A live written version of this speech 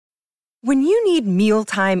When you need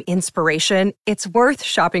mealtime inspiration, it's worth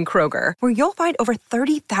shopping Kroger, where you'll find over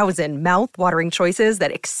 30,000 mouth-watering choices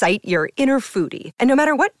that excite your inner foodie. And no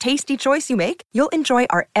matter what tasty choice you make, you'll enjoy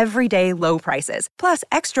our everyday low prices, plus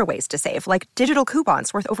extra ways to save, like digital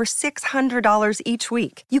coupons worth over $600 each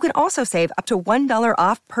week. You can also save up to $1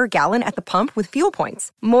 off per gallon at the pump with fuel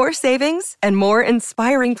points. More savings and more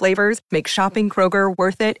inspiring flavors make shopping Kroger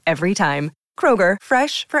worth it every time. Kroger,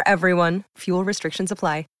 fresh for everyone. Fuel restrictions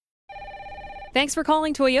apply. Thanks for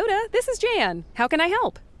calling Toyota. This is Jan. How can I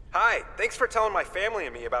help? Hi, thanks for telling my family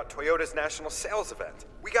and me about Toyota's national sales event.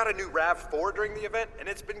 We got a new RAV4 during the event, and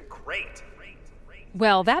it's been great.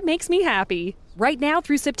 Well, that makes me happy. Right now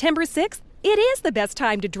through September 6th, it is the best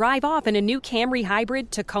time to drive off in a new Camry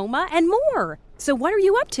Hybrid, Tacoma, and more. So what are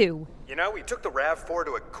you up to? You know, we took the RAV4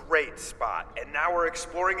 to a great spot, and now we're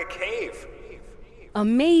exploring a cave.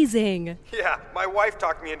 Amazing. Yeah, my wife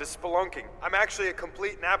talked me into spelunking. I'm actually a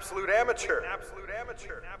complete and absolute amateur.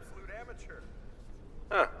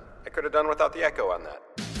 Huh, I could have done without the echo on that.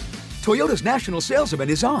 Toyota's national sales event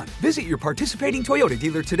is on. Visit your participating Toyota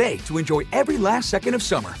dealer today to enjoy every last second of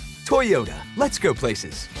summer. Toyota, let's go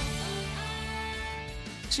places.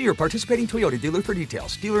 See your participating Toyota dealer for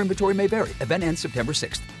details. Dealer inventory may vary. Event ends September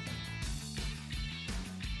 6th.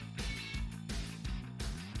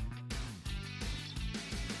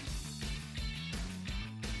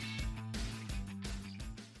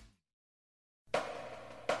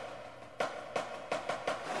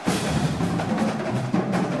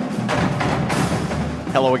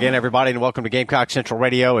 Hello again, everybody, and welcome to Gamecock Central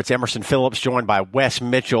Radio. It's Emerson Phillips joined by Wes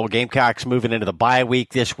Mitchell. Gamecocks moving into the bye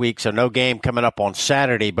week this week, so no game coming up on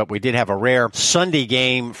Saturday, but we did have a rare Sunday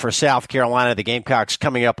game for South Carolina. The Gamecocks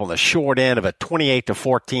coming up on the short end of a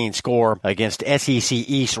 28-14 score against SEC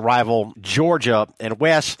East rival Georgia. And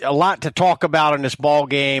Wes, a lot to talk about in this ball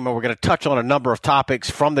game, and we're going to touch on a number of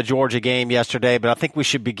topics from the Georgia game yesterday, but I think we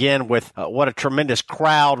should begin with what a tremendous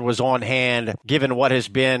crowd was on hand, given what has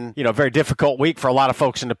been, a very difficult week for a lot of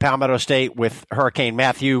folks into Palmetto State with Hurricane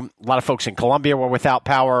Matthew. A lot of folks in Columbia were without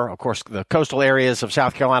power. Of course, the coastal areas of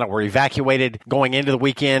South Carolina were evacuated going into the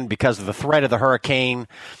weekend because of the threat of the hurricane.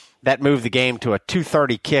 That moved the game to a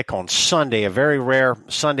 2:30 kick on Sunday, a very rare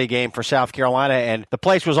Sunday game for South Carolina, and the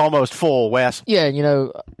place was almost full, Wes. Yeah,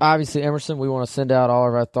 obviously, Emerson, we want to send out all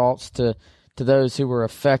of our thoughts to those who were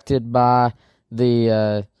affected by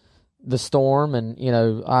the storm, and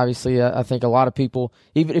obviously I think a lot of people,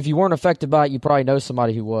 even if you weren't affected by it, you probably know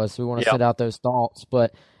somebody who was, so we want to send out those thoughts.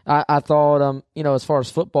 But I thought as far as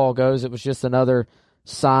football goes, it was just another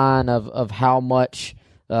sign of how much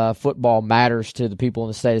football matters to the people in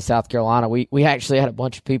the state of South Carolina. We actually had a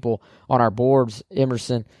bunch of people on our boards,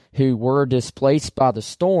 Emerson, who were displaced by the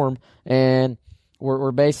storm, and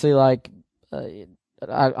we're basically like,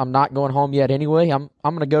 I'm not going home yet anyway. I'm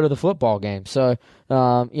going to go to the football game. So,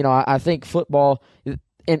 I think football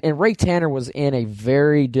and Ray Tanner was in a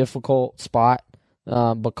very difficult spot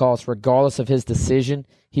because regardless of his decision,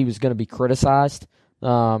 he was going to be criticized.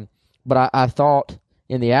 But I thought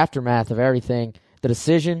in the aftermath of everything, the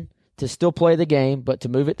decision to still play the game, but to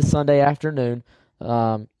move it to Sunday afternoon,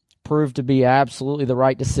 proved to be absolutely the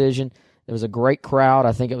right decision. It was a great crowd.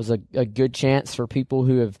 I think it was a good chance for people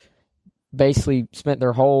who have basically spent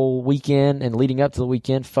their whole weekend and leading up to the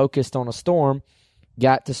weekend focused on a storm,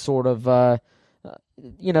 got to sort of,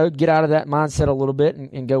 get out of that mindset a little bit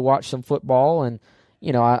and go watch some football. And,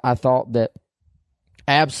 I thought that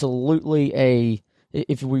absolutely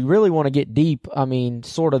if we really want to get deep, I mean,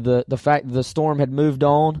 sort of the fact that the storm had moved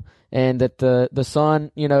on and that the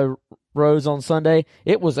sun, rose on Sunday,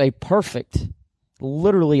 it was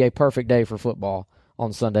literally a perfect day for football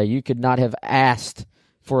on Sunday. You could not have asked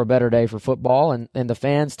for a better day for football, and the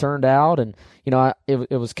fans turned out, and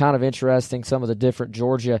it was kind of interesting, some of the different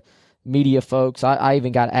Georgia media folks. I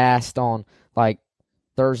even got asked on like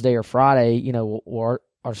Thursday or Friday, are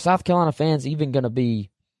South Carolina fans even going to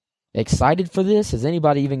be excited for this? Is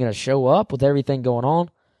anybody even going to show up with everything going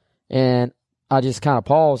on? And I just kind of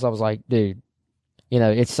paused. I was like, dude,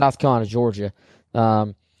 it's South Carolina, Georgia.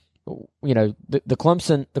 The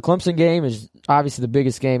Clemson game is obviously the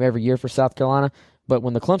biggest game every year for South Carolina. But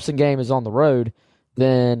when the Clemson game is on the road,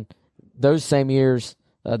 then those same years,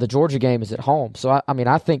 the Georgia game is at home. So,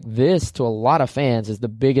 I think this, to a lot of fans, is the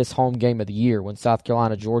biggest home game of the year when South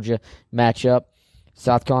Carolina-Georgia match up.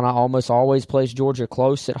 South Carolina almost always plays Georgia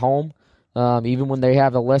close at home, even when they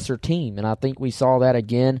have a lesser team. And I think we saw that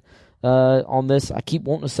again on this. I keep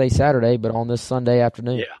wanting to say Saturday, but on this Sunday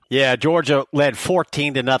afternoon. Yeah. Georgia led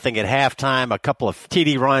 14-0 at halftime. A couple of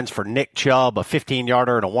TD runs for Nick Chubb, a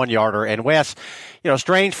 15-yarder and a 1-yarder. And Wes,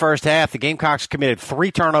 strange first half. The Gamecocks committed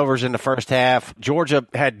 3 turnovers in the first half. Georgia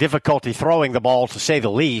had difficulty throwing the ball, to say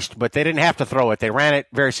the least, but they didn't have to throw it. They ran it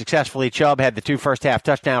very successfully. Chubb had the 2 first-half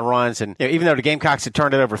touchdown runs, and even though the Gamecocks had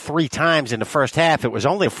turned it over 3 times in the first half, it was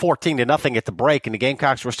only 14-0 at the break, and the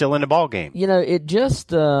Gamecocks were still in the ball game.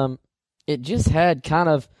 It just had kind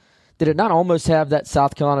of, did it not almost have that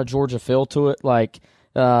South Carolina-Georgia feel to it? Like,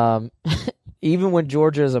 even when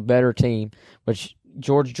Georgia is a better team, which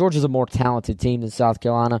Georgia's a more talented team than South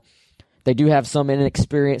Carolina, they do have some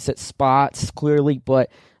inexperience at spots, clearly,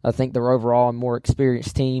 but I think they're overall a more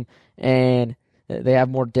experienced team, and they have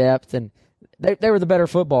more depth, and they were the better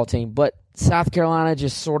football team. But South Carolina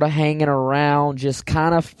just sort of hanging around, just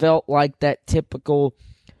kind of felt like that typical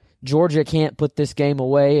Georgia can't put this game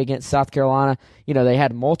away against South Carolina. They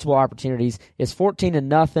had multiple opportunities. It's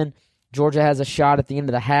 14-0. Georgia has a shot at the end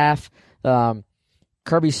of the half.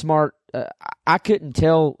 Kirby Smart, I couldn't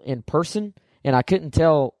tell in person, and I couldn't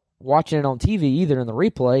tell watching it on TV either in the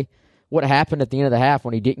replay what happened at the end of the half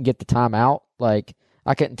when he didn't get the timeout. Like,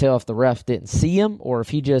 I couldn't tell if the ref didn't see him or if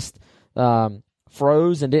he just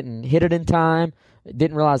froze and didn't hit it in time,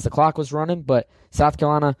 didn't realize the clock was running. But South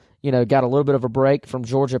Carolina, got a little bit of a break from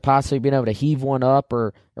Georgia possibly being able to heave one up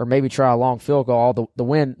or maybe try a long field goal. The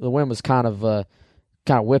wind was kind of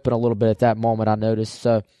whipping a little bit at that moment, I noticed.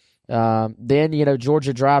 So then,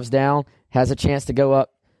 Georgia drives down, has a chance to go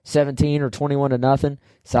up 17 or 21-0.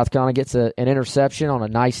 South Carolina gets an interception on a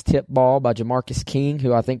nice tip ball by Jamarcus King,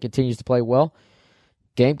 who I think continues to play well.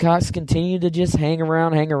 Gamecocks continue to just hang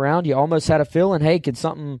around. You almost had a feeling, hey, could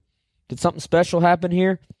something special happen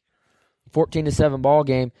here? 14-7 ball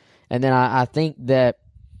game. And then I think that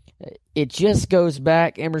it just goes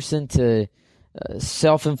back, Emerson, to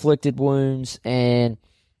self-inflicted wounds. And,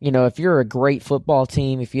 if you're a great football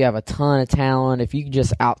team, if you have a ton of talent, if you can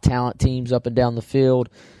just out-talent teams up and down the field,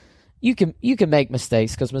 you can make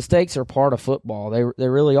mistakes, because mistakes are part of football. They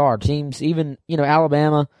really are. Teams, even,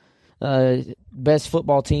 Alabama, best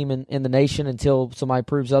football team in the nation until somebody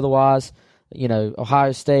proves otherwise.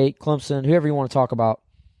 Ohio State, Clemson, whoever you want to talk about.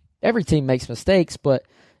 Every team makes mistakes, but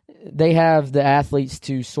they have the athletes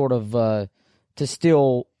to sort of to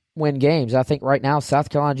still win games. I think right now South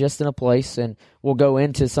Carolina just in a place, and we'll go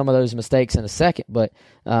into some of those mistakes in a second, but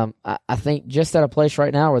I think just at a place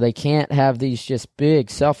right now where they can't have these just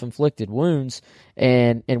big self-inflicted wounds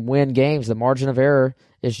and win games. The margin of error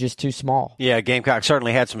is just too small. Yeah, Gamecock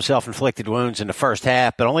certainly had some self-inflicted wounds in the first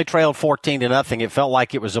half, but only trailed 14-0. It felt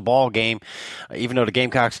like it was a ball game, even though the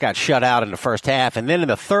Gamecocks got shut out in the first half. And then in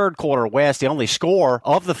the third quarter, West, the only score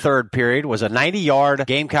of the third period was a 90-yard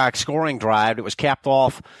Gamecock scoring drive. It was capped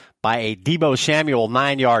off by a Deebo Samuel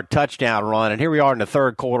 9-yard touchdown run. And here we are in the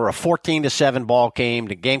third quarter, a 14-7 ball game.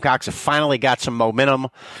 The Gamecocks have finally got some momentum.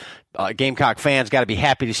 Gamecock fans got to be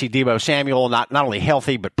happy to see Deebo Samuel not only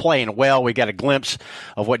healthy but playing well. We got a glimpse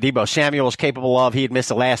of what Deebo Samuel is capable of. He had missed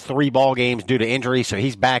the last 3 ball games due to injury, so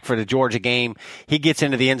he's back for the Georgia game. He gets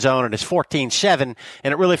into the end zone, and it's 14-7, and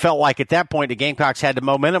it really felt like at that point the Gamecocks had the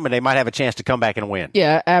momentum and they might have a chance to come back and win.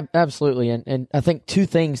 Yeah, absolutely, and I think 2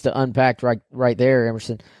 things to unpack right there,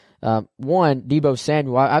 Emerson. One, Deebo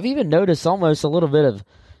Samuel. I've even noticed almost a little bit of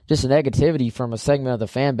just negativity from a segment of the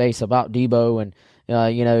fan base about Deebo, and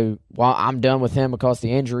while I'm done with him because of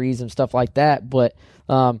the injuries and stuff like that. But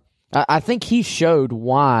I think he showed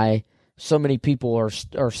why so many people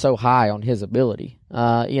are so high on his ability.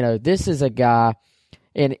 This is a guy,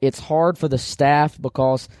 and it's hard for the staff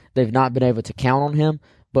because they've not been able to count on him.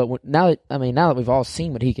 But now that we've all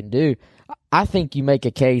seen what he can do, I think you make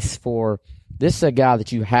a case for this is a guy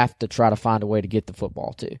that you have to try to find a way to get the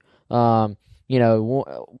football to.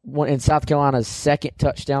 In South Carolina's second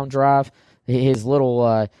touchdown drive, his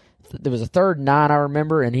little there was a 3rd and 9, I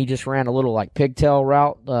remember, and he just ran a little like pigtail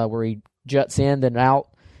route where he juts in then out,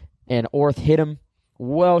 and Orth hit him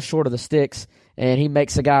well short of the sticks, and he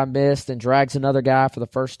makes a guy miss and drags another guy for the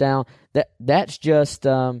first down. That's just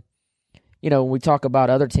when we talk about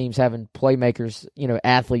other teams having playmakers,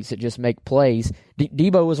 athletes that just make plays,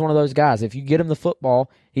 Deebo was one of those guys. If you get him the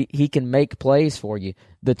football, he can make plays for you.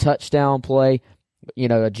 The touchdown play,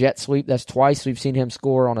 a jet sweep, that's twice we've seen him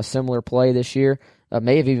score on a similar play this year.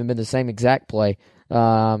 May have even been the same exact play.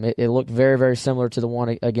 It looked very, very similar to the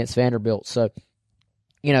one against Vanderbilt. So,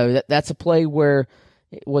 that's a play where,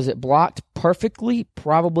 was it blocked perfectly?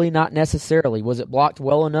 Probably not necessarily. Was it blocked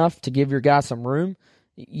well enough to give your guy some room?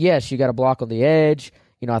 Yes, you got a block on the edge.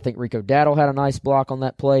 I think Rico Daddle had a nice block on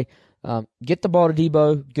that play. Get the ball to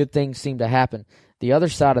Deebo, good things seem to happen. the other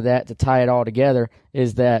side of that, to tie it all together,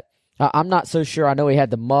 is that I'm not so sure. I know he had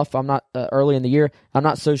the muff. I'm not early in the year. I'm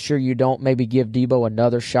not so sure you don't maybe give Debo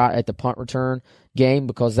another shot at the punt return game,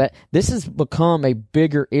 because this has become a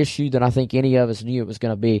bigger issue than I think any of us knew it was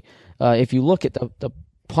going to be. If you look at the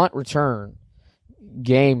punt return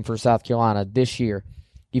game for South Carolina this year,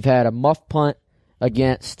 you've had a muff punt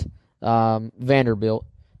against Vanderbilt.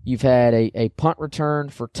 You've had a punt return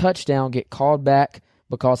for touchdown get called back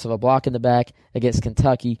because of a block in the back against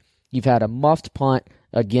Kentucky. You've had a muffed punt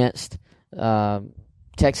against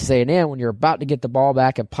Texas A&M when you're about to get the ball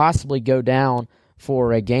back and possibly go down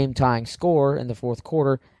for a game-tying score in the fourth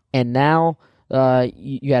quarter. And now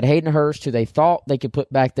you had Hayden Hurst, who they thought they could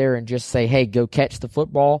put back there and just say, hey, go catch the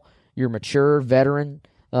football. You're a mature veteran,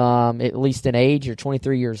 at least in age. You're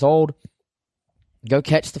 23 years old. Go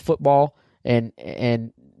catch the football and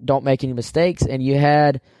don't make any mistakes. And you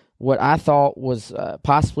had what I thought was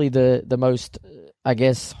possibly the most, I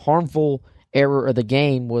guess, harmful error of the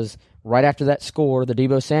game was right after that score, the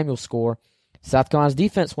Deebo Samuel score. South Carolina's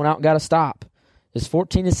defense went out and got a stop. It's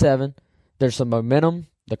 14-7. There's some momentum.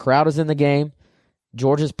 The crowd is in the game.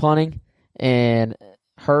 Georgia's punting, and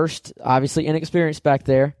Hurst, obviously inexperienced back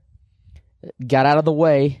there, got out of the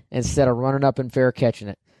way instead of running up and fair catching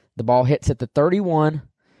it. The ball hits at the 31,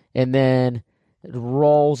 and then it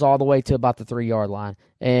rolls all the way to about the 3-yard line.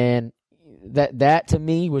 And that to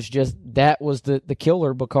me was the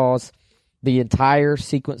killer, because the entire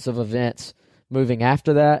sequence of events moving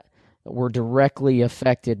after that were directly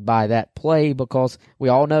affected by that play, because we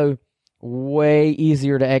all know way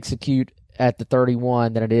easier to execute at the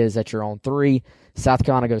 31 than it is at your own 3. South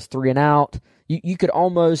Carolina goes 3 and out. You could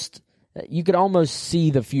almost see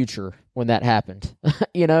the future when that happened.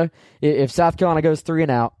 If South Carolina goes 3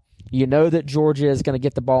 and out, you know that Georgia is going to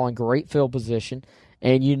get the ball in great field position,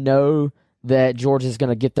 and you know that Georgia is going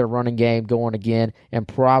to get their running game going again and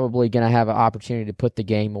probably going to have an opportunity to put the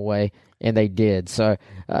game away, and they did. So,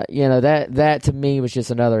 that to me was just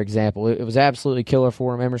another example. It was absolutely killer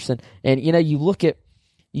for him, Emerson. And, you look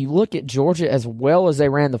at Georgia, as well as they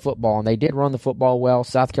ran the football, and they did run the football well.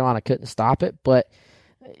 South Carolina couldn't stop it, but,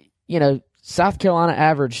 South Carolina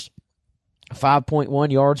averaged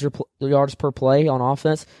 5.1 yards per play on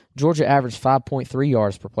offense. Georgia averaged 5.3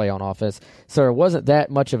 yards per play on offense. So there wasn't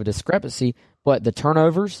that much of a discrepancy, but the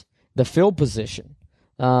turnovers, the field position,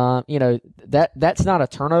 that's not a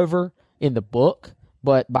turnover in the book,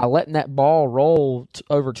 but by letting that ball roll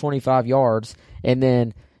over 25 yards and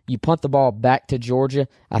then you punt the ball back to Georgia,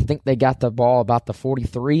 I think they got the ball about the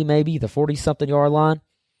 43, maybe the 40-something yard line.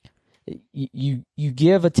 You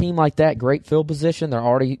give a team like that great field position, they're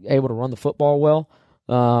already able to run the football well.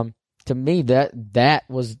 To me,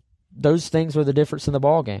 those things were the difference in the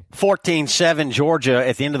ball game. 14-7 Georgia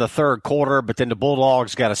at the end of the third quarter, but then the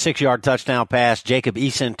Bulldogs got a 6-yard touchdown pass. Jacob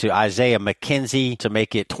Eason to Isaiah McKenzie to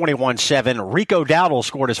make it 21-7. Rico Dowdle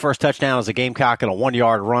scored his first touchdown as a Gamecock in a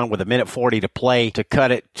 1-yard run with 1:40 to play to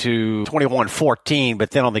cut it to 21-14.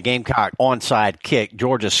 But then on the Gamecock onside kick,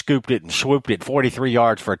 Georgia scooped it and swooped it 43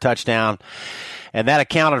 yards for a touchdown. And that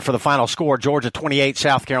accounted for the final score. Georgia 28,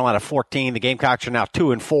 South Carolina 14. The Gamecocks are now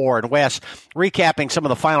 2-4. And Wes, recapping some of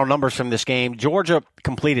the final numbers from this game, Georgia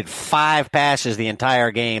completed 5 passes the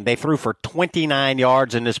entire game. They threw for 29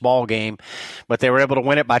 yards in this ball game, but they were able to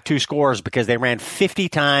win it by 2 scores because they ran 50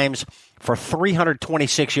 times for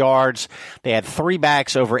 326 yards. They had 3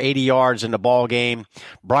 backs over 80 yards in the ball game.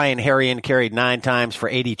 Brian Harrion carried 9 times for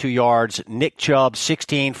 82 yards. Nick Chubb,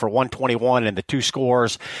 16 for 121 and the 2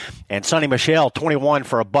 scores. And Sonny Michel, 21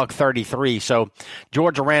 for $133. So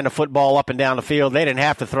Georgia ran the football up and down the field. They didn't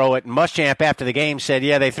have to throw it. And Muschamp after the game said,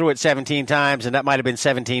 yeah, they threw it 17 times, and that might have been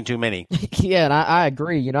 17 too many. Yeah, and I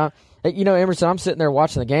agree. Emerson, I'm sitting there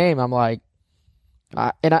watching the game. I'm like,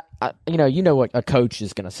 you know what a coach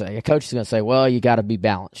is going to say. A coach is going to say, well, you got to be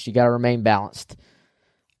balanced. You got to remain balanced.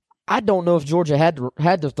 I don't know if Georgia had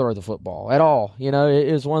to throw the football at all.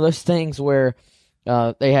 It was one of those things where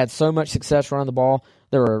they had so much success running the ball.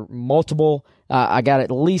 There were multiple. I got at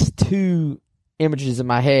least 2 images in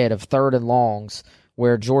my head of 3rd and longs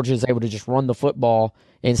where Georgia is able to just run the football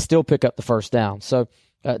and still pick up the first down. So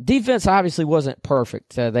defense obviously wasn't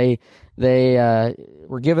perfect. They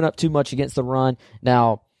were giving up too much against the run.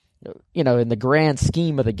 Now, in the grand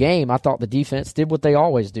scheme of the game, I thought the defense did what they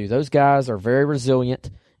always do. Those guys are very resilient.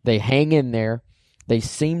 They hang in there. They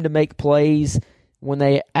seem to make plays when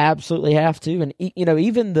they absolutely have to. And,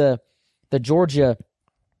 even the Georgia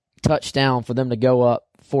touchdown for them to go up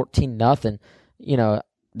 14-0,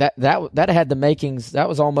 that had the makings. That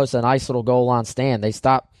was almost a nice little goal line stand. They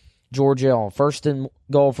stopped Georgia on 1st and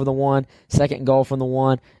goal for the 1, 2nd and goal from the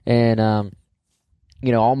 1, and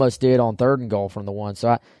almost did on 3rd and goal from the 1.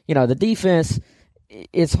 So, the defense,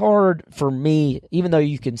 it's hard for me, even though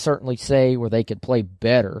you can certainly say where they could play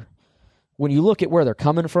better. When you look at where they're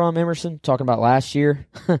coming from, Emerson, talking about last year,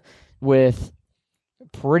 with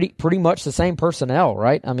pretty much the same personnel,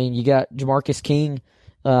 right? I mean, you got Jamarcus King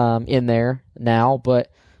in there now,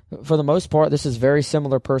 but for the most part, this is very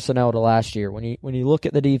similar personnel to last year. When you look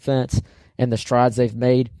at the defense and the strides they've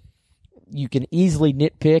made, you can easily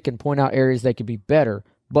nitpick and point out areas they could be better,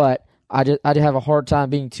 but I'd have a hard time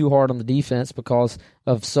being too hard on the defense because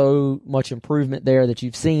of so much improvement there that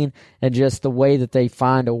you've seen and just the way that they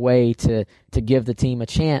find a way to give the team a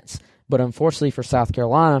chance. But unfortunately for South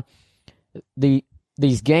Carolina,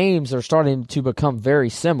 these games are starting to become very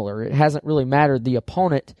similar. It hasn't really mattered the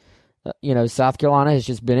opponent. South Carolina has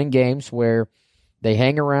just been in games where they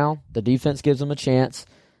hang around, the defense gives them a chance.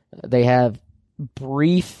 They have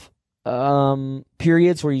brief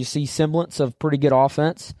periods where you see semblance of pretty good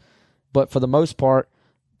offense, but for the most part,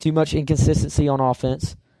 too much inconsistency on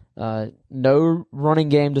offense, no running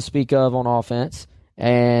game to speak of on offense,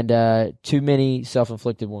 and too many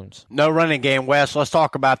self-inflicted wounds. No running game, Wes. Let's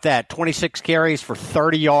talk about that. 26 carries for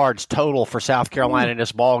 30 yards total for South Carolina in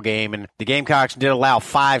this ball game, and the Gamecocks did allow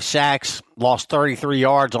 5 sacks, lost 33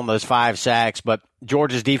 yards on those 5 sacks, but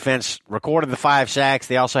Georgia's defense recorded the 5 sacks.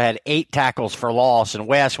 They also had 8 tackles for loss. And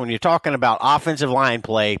Wes, when you're talking about offensive line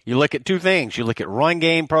play, you look at 2 things. You look at run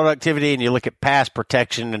game productivity and you look at pass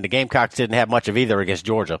protection, and the Gamecocks didn't have much of either against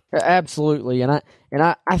Georgia. Absolutely. And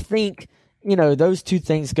I think, those 2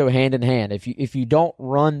 things go hand in hand. If you don't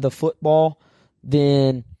run the football,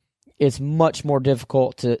 then it's much more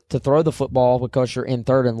difficult to throw the football because you're in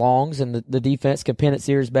 3rd and longs, and the defense can pin its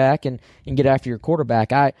ears back and get after your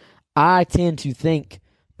quarterback. I tend to think,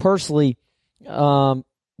 personally,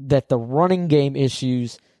 that the running game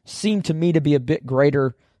issues seem to me to be a bit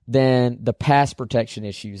greater than the pass protection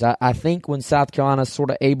issues. I think when South Carolina is sort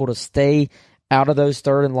of able to stay out of those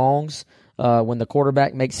 3rd and longs, when the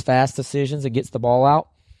quarterback makes fast decisions and gets the ball out,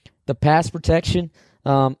 the pass protection,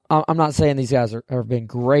 I'm not saying these guys have been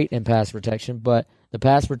great in pass protection, but the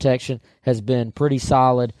pass protection has been pretty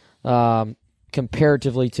solid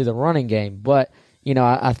comparatively to the running game. But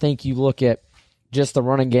I think you look at just the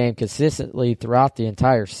running game consistently throughout the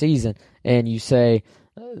entire season, and you say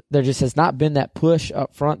there just has not been that push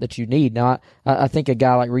up front that you need. Now, I think a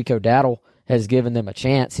guy like Rico Dowdle has given them a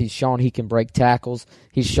chance. He's shown he can break tackles.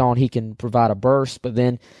 He's shown he can provide a burst. But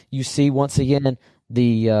then you see, once again,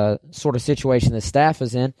 the sort of situation the staff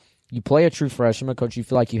is in. You play a true freshman because you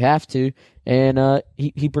feel like you have to, and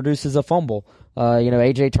he produces a fumble.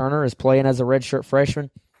 A.J. Turner is playing as a redshirt freshman.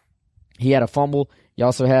 He had a fumble. He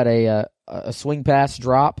also had a swing pass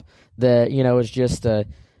drop that, is just a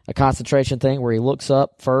concentration thing where he looks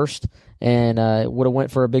up first and would have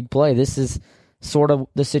went for a big play. This is sort of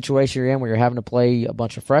the situation you're in where you're having to play a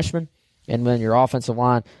bunch of freshmen, and then your offensive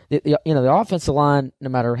line, the offensive line, no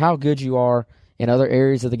matter how good you are in other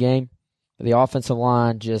areas of the game, the offensive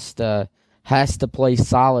line just has to play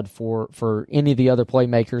solid for any of the other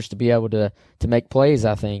playmakers to be able to make plays,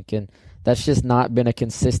 I think. And that's just not been a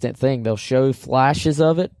consistent thing. They'll show flashes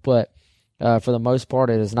of it, but for the most part,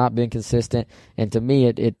 it has not been consistent. And to me,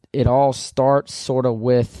 it all starts sort of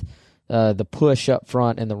with the push up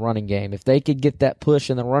front in the running game. If they could get that push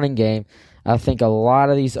in the running game, I think a lot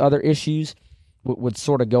of these other issues would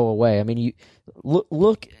sort of go away. I mean, you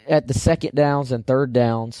look at the 2nd downs and 3rd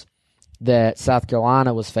downs that South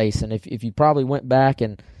Carolina was facing. If you probably went back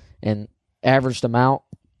and averaged them out,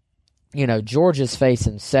 Georgia's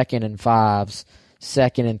facing 2nd and 5s,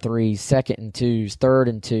 2nd and 3s, 2nd and 2s, 3rd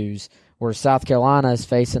and 2s, where South Carolina is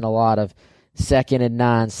facing a lot of 2nd and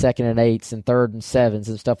 9s, 2nd and 8s, and 3rd and 7s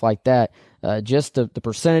and stuff like that. Just the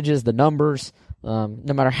percentages, the numbers, no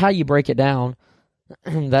matter how you break it down,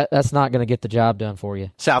 that's not going to get the job done for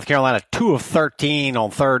you. South Carolina, 2 of 13 on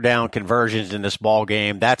 3rd down conversions in this ball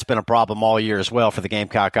game. That's been a problem all year as well for the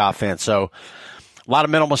Gamecock offense. So a lot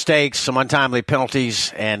of mental mistakes, some untimely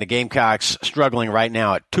penalties, and the Gamecocks struggling right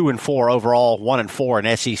now at 2-4 overall, 1-4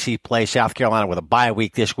 in SEC play. South Carolina with a bye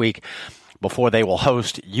week this week before they will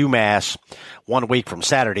host UMass 1 week from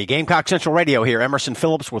Saturday. Gamecock Central Radio here. Emerson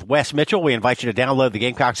Phillips with Wes Mitchell. We invite you to download the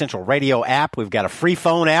Gamecock Central Radio app. We've got a free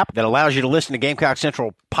phone app that allows you to listen to Gamecock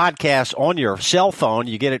Central podcasts on your cell phone.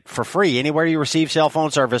 You get it for free anywhere you receive cell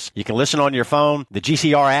phone service. You can listen on your phone. The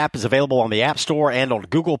GCR app is available on the App Store and on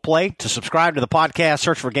Google Play. To subscribe to the podcast,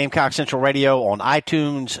 search for Gamecock Central Radio on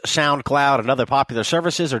iTunes, SoundCloud, and other popular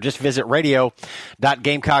services, or just visit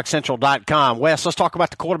radio.gamecockcentral.com. Wes, let's talk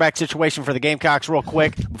about the quarterback situation for for the Gamecocks real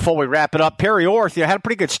quick before we wrap it up. Perry Orth, had a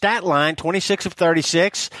pretty good stat line, 26 of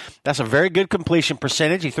 36. That's a very good completion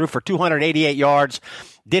percentage. He threw for 288 yards,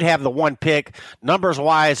 did have the one pick.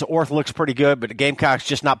 Numbers-wise, Orth looks pretty good, but the Gamecocks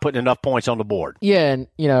just not putting enough points on the board. Yeah, and,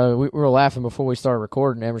 we were laughing before we started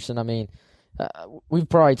recording, Emerson. I mean, we've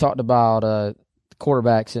probably talked about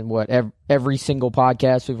quarterbacks in every single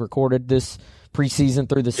podcast we've recorded this preseason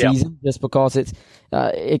through the season, just because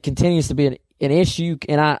it continues to be an issue.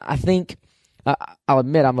 And I think I'll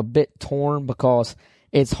admit I'm a bit torn, because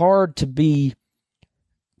it's hard to be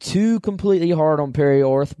too completely hard on Perry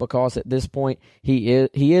Orth, because at this point he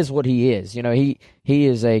is what he is. He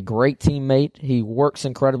is a great teammate. He works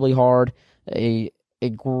incredibly hard. A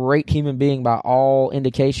great human being by all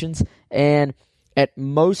indications. And at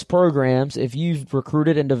most programs, if you've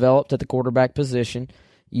recruited and developed at the quarterback position,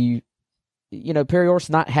 Perry Orth's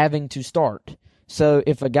not having to start. So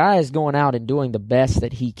if a guy is going out and doing the best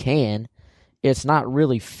that he can, it's not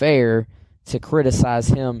really fair to criticize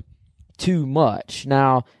him too much.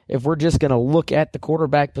 Now, if we're just going to look at the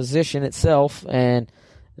quarterback position itself, and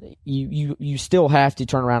you still have to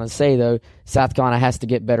turn around and say, though, South Carolina has to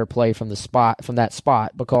get better play from that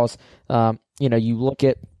spot, because you look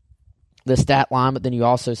at the stat line, but then you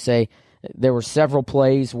also say there were several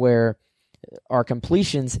plays where our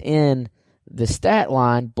completions in the stat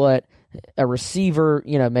line, but a receiver,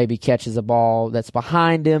 maybe catches a ball that's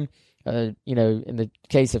behind him. In the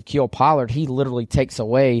case of Keel Pollard, he literally takes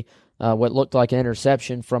away what looked like an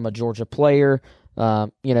interception from a Georgia player.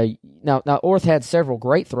 Now Orth had several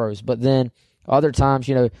great throws, but then other times,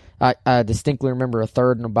 I distinctly remember a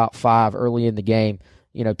 3rd and about 5 early in the game.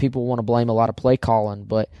 People want to blame a lot of play calling,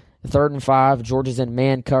 but 3rd and 5, Georgia's in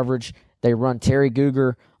man coverage. They run Terry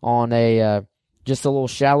Guger on just a little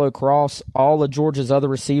shallow cross. All of Georgia's other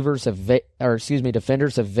defenders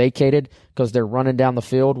have vacated because they're running down the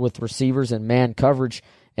field with receivers in man coverage.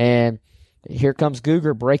 And here comes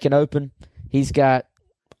Guger breaking open. He's got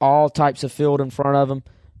all types of field in front of him.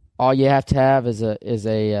 All you have to have is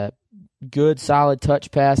a good, solid touch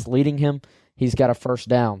pass leading him. He's got a first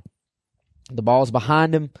down. The ball's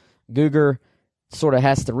behind him. Guger sort of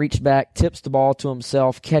has to reach back, tips the ball to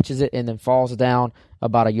himself, catches it, and then falls down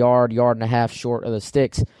about a yard and a half short of the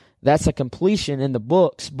sticks. That's a completion in the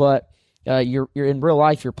books, but you're in real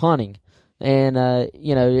life, you're punting. And,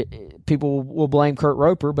 people will blame Kurt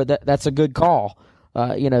Roper, but that's a good call.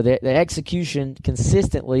 The execution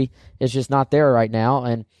consistently is just not there right now.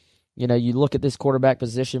 And, you look at this quarterback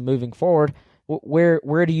position moving forward,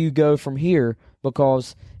 where do you go from here?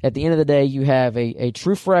 Because at the end of the day, you have a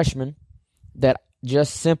true freshman that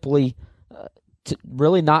just simply,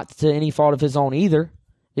 really not to any fault of his own either,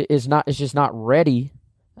 is just not ready,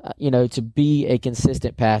 to be a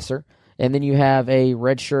consistent passer. And then you have a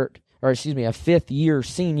fifth-year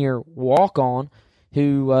senior walk-on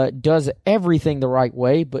who does everything the right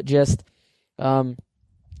way, but just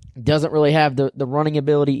doesn't really have the running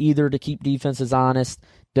ability either to keep defenses honest,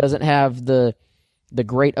 doesn't have the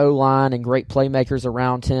great O-line and great playmakers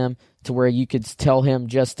around him to where you could tell him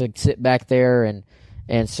just to sit back there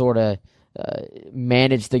and sort of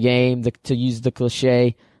manage the game, to use the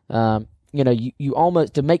cliche. You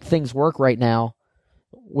almost, to make things work right now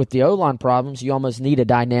with the O-line problems, you almost need a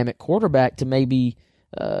dynamic quarterback to maybe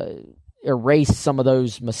erase some of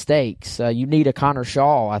those mistakes. You need a Connor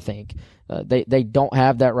Shaw, I think. They don't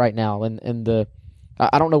have that right now. And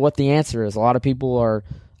I don't know what the answer is. A lot of people are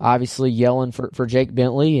obviously yelling for Jake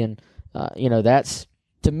Bentley, and that's,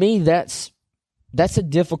 to me, that's a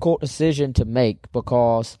difficult decision to make,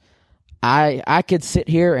 because I could sit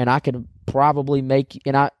here and I could probably make,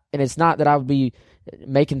 and it's not that I would be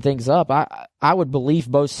making things up. I would believe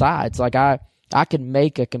both sides. Like I could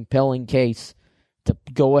make a compelling case to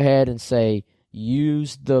go ahead and say,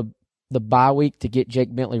 use the bye week to get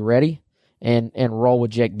Jake Bentley ready and roll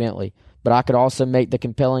with Jake Bentley. But I could also make the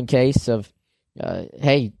compelling case of,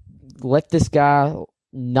 hey, let this guy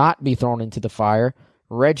not be thrown into the fire,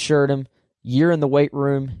 redshirt him, year in the weight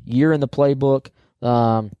room, year in the playbook.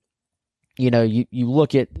 You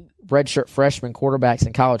look at redshirt freshman quarterbacks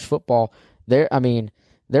in college football.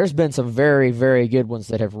 There's been some very, very good ones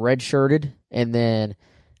that have redshirted and then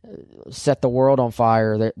set the world on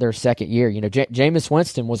fire their second year. Jameis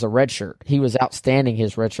Winston was a redshirt. He was outstanding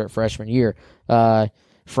his redshirt freshman year.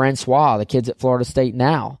 Francois, the kid's at Florida State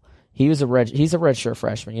now, he's a redshirt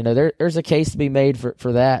freshman. There's a case to be made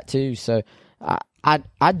for that too. So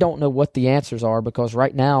I don't know what the answers are, because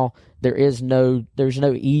right now there's no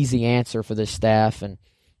easy answer for this staff, and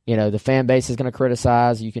the fan base is going to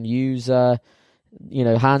criticize. You can use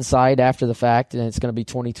hindsight after the fact, and it's going to be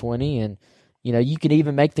 2020, and you can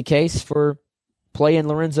even make the case for playing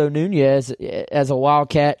Lorenzo Nunez as a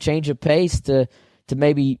wildcat, change of pace to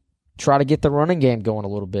maybe try to get the running game going a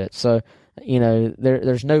little bit. So,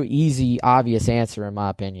 there's no easy, obvious answer in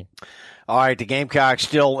my opinion. All right, the Gamecocks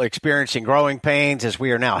still experiencing growing pains as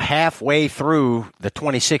we are now halfway through the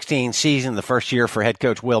 2016 season, the first year for head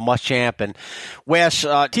coach Will Muschamp. And Wes,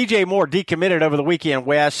 TJ Moore decommitted over the weekend,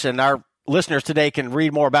 Wes, and our listeners today can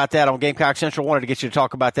read more about that on Gamecock Central. Wanted to get you to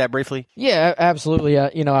talk about that briefly. Yeah, absolutely.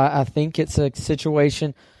 I think it's a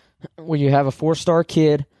situation where you have a 4-star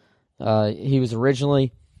kid. He was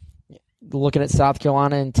originally looking at South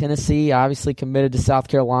Carolina and Tennessee, obviously committed to South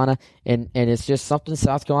Carolina, and it's just something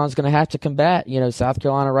South Carolina's going to have to combat. South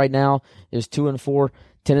Carolina right now is 2-4.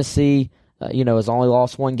 Tennessee, has only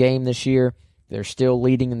lost one game this year. They're still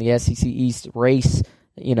leading in the SEC East race.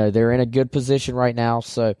 They're in a good position right now.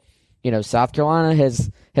 So, South Carolina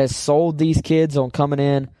has sold these kids on coming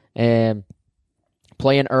in and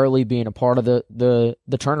playing early, being a part of the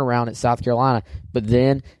turnaround at South Carolina. But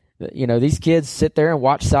then, these kids sit there and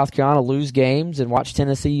watch South Carolina lose games and watch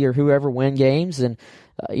Tennessee or whoever win games. And,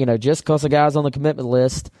 just because a guy's on the commitment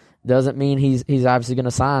list doesn't mean he's obviously going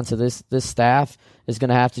to sign. So this staff is going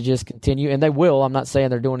to have to just continue, and they will. I'm not saying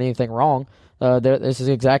they're doing anything wrong. This is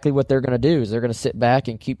exactly what they're going to do, is they're going to sit back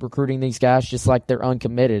and keep recruiting these guys just like they're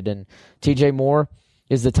uncommitted. And TJ Moore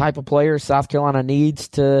is the type of player South Carolina needs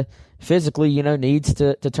to physically, needs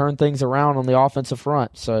to turn things around on the offensive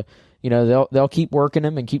front. So, they'll keep working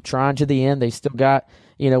him and keep trying to the end. They still got,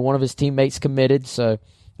 one of his teammates committed, so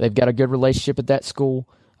they've got a good relationship at that school.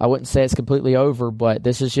 I wouldn't say it's completely over, but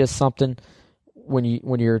this is just something when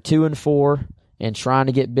you're 2-4 and trying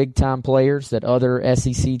to get big time players that other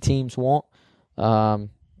SEC teams want.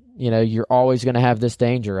 You're always going to have this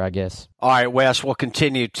danger, I guess. All right, Wes, we'll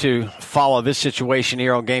continue to follow this situation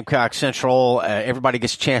here on Gamecock Central. Everybody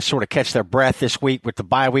gets a chance to sort of catch their breath this week with the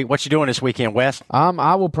bye week. What you doing this weekend, Wes?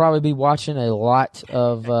 I will probably be watching a lot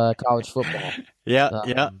of college football.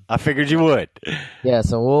 Yeah, I figured you would. Yeah,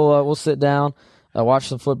 so we'll sit down, watch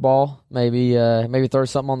some football, maybe throw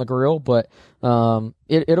something on the grill, but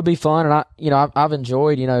it'll be fun. And I've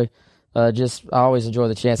enjoyed, I always enjoy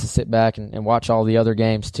the chance to sit back and watch all the other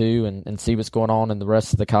games too, and see what's going on in the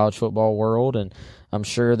rest of the college football world. And I'm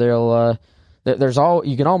sure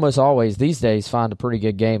you can almost always these days find a pretty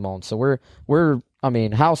good game on. So we're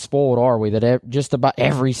how spoiled are we that just about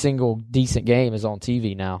every single decent game is on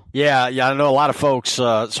TV now? Yeah, I know a lot of folks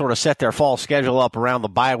sort of set their fall schedule up around the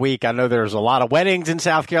bye week. I know there's a lot of weddings in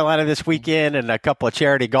South Carolina this weekend and a couple of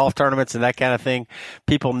charity golf tournaments and that kind of thing.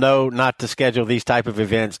 People know not to schedule these type of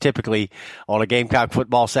events typically on a Gamecock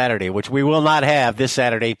football Saturday, which we will not have this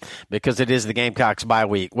Saturday because it is the Gamecocks bye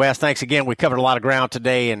week. Wes, thanks again. We covered a lot of ground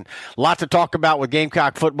today and a lot to talk about with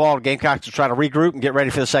Gamecock football. Gamecocks will try to regroup and get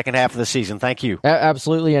ready for the second half of the season. Thank you.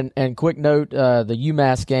 Absolutely, and quick note, the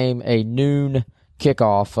UMass game, a noon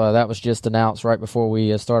kickoff. That was just announced right before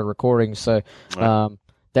we started recording. So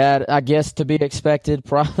that, I guess, to be expected.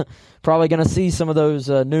 Probably going to see some of those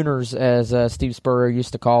nooners, as Steve Spurrier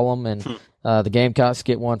used to call them, and the Gamecocks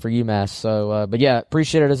get one for UMass. So, but yeah,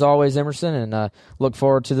 appreciate it as always, Emerson, and look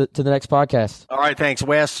forward to the next podcast. All right, thanks,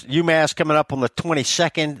 Wes. UMass coming up on the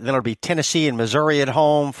 22nd. Then it'll be Tennessee and Missouri at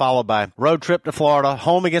home, followed by road trip to Florida,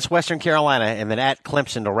 home against Western Carolina, and then at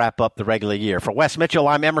Clemson to wrap up the regular year. For Wes Mitchell,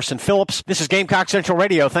 I'm Emerson Phillips. This is Gamecock Central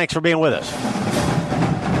Radio. Thanks for being with us.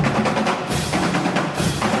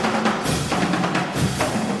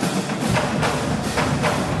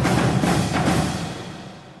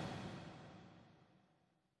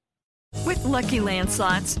 Lucky Land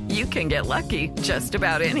Slots, you can get lucky just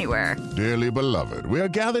about anywhere. Dearly beloved, we are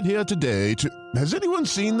gathered here today to... Has anyone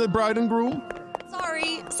seen the bride and groom?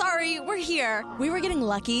 Sorry, we're here. We were getting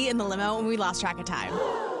lucky in the limo and we lost track of time.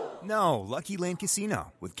 No, Lucky Land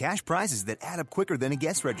Casino, with cash prizes that add up quicker than a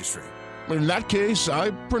guest registry. In that case,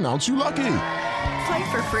 I pronounce you lucky.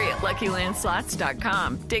 Play for free at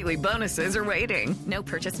LuckyLandSlots.com. Daily bonuses are waiting. No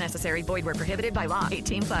purchase necessary. Void where prohibited by law.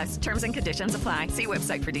 18+. Terms and conditions apply. See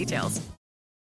website for details.